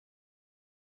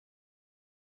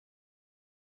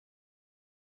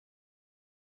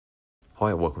Hi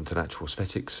and welcome to Natural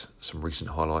Aesthetics. Some recent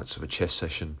highlights of a chest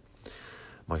session.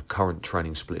 My current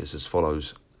training split is as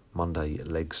follows: Monday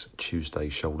legs, Tuesday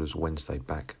shoulders, Wednesday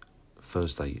back,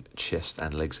 Thursday chest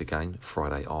and legs again,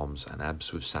 Friday arms and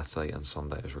abs, with Saturday and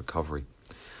Sunday as recovery.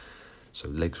 So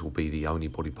legs will be the only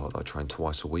body part that I train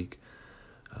twice a week.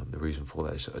 The reason for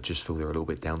that is I just feel they're a little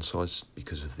bit downsized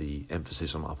because of the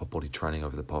emphasis on upper body training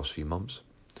over the past few months.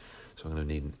 So I'm going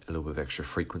to need a little bit of extra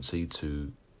frequency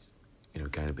to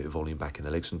gain a bit of volume back in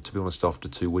the legs. And to be honest, after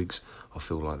 2 weeks, I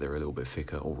feel like they're a little bit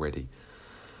thicker already.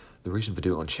 The reason for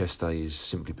doing it on chest day is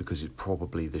simply because it's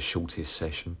probably the shortest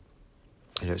session.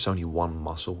 It's only one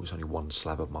muscle, it's only one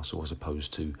slab of muscle, as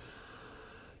opposed to,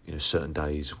 certain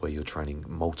days where you're training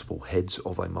multiple heads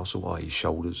of a muscle, i.e.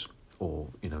 shoulders, or,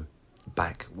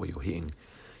 back, where you're hitting,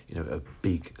 a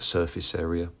big surface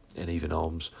area, and even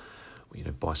arms,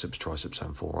 biceps, triceps,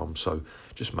 and forearms. So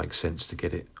it just makes sense to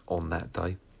get it on that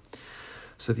day.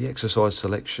 So the exercise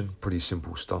selection, pretty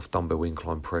simple stuff. Dumbbell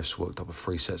incline press, worked up with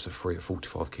 3 sets of 3 at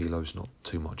 45 kilos, not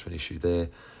too much of an issue there.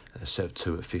 And a set of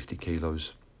 2 at 50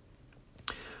 kilos.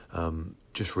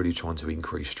 Just really trying to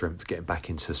increase strength, getting back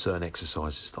into certain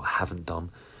exercises that I haven't done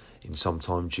in some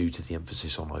time due to the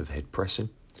emphasis on overhead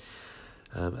pressing.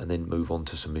 And then move on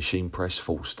to some machine press,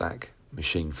 full stack,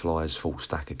 machine flies, full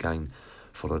stack again,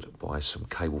 followed by some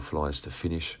cable flies to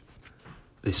finish.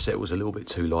 This set was a little bit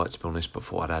too light, to be honest, but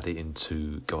thought I'd add it in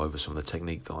to go over some of the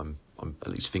technique that I'm at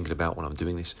least thinking about when I'm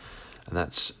doing this. And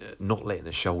that's not letting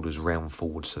the shoulders round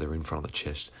forward so they're in front of the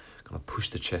chest. Kind of push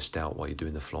the chest out while you're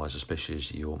doing the flies, especially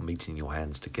as you're meeting your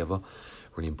hands together.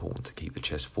 Really important to keep the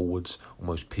chest forwards,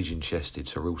 almost pigeon-chested,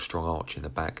 so a real strong arch in the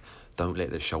back. Don't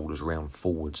let the shoulders round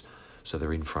forwards so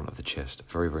they're in front of the chest.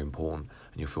 Very, very important,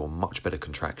 and you'll feel a much better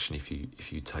contraction if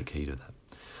you take heed of that.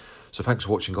 So thanks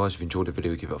for watching, guys. If you enjoyed the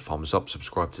video, give it a thumbs up.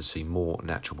 Subscribe to see more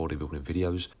natural bodybuilding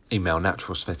videos. Email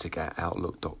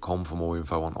naturalaesthetic@outlook.com for more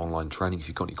info on online training. If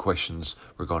you've got any questions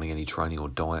regarding any training or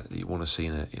diet that you want to see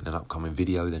in an upcoming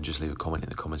video, then just leave a comment in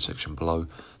the comment section below.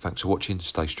 Thanks for watching.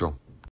 Stay strong.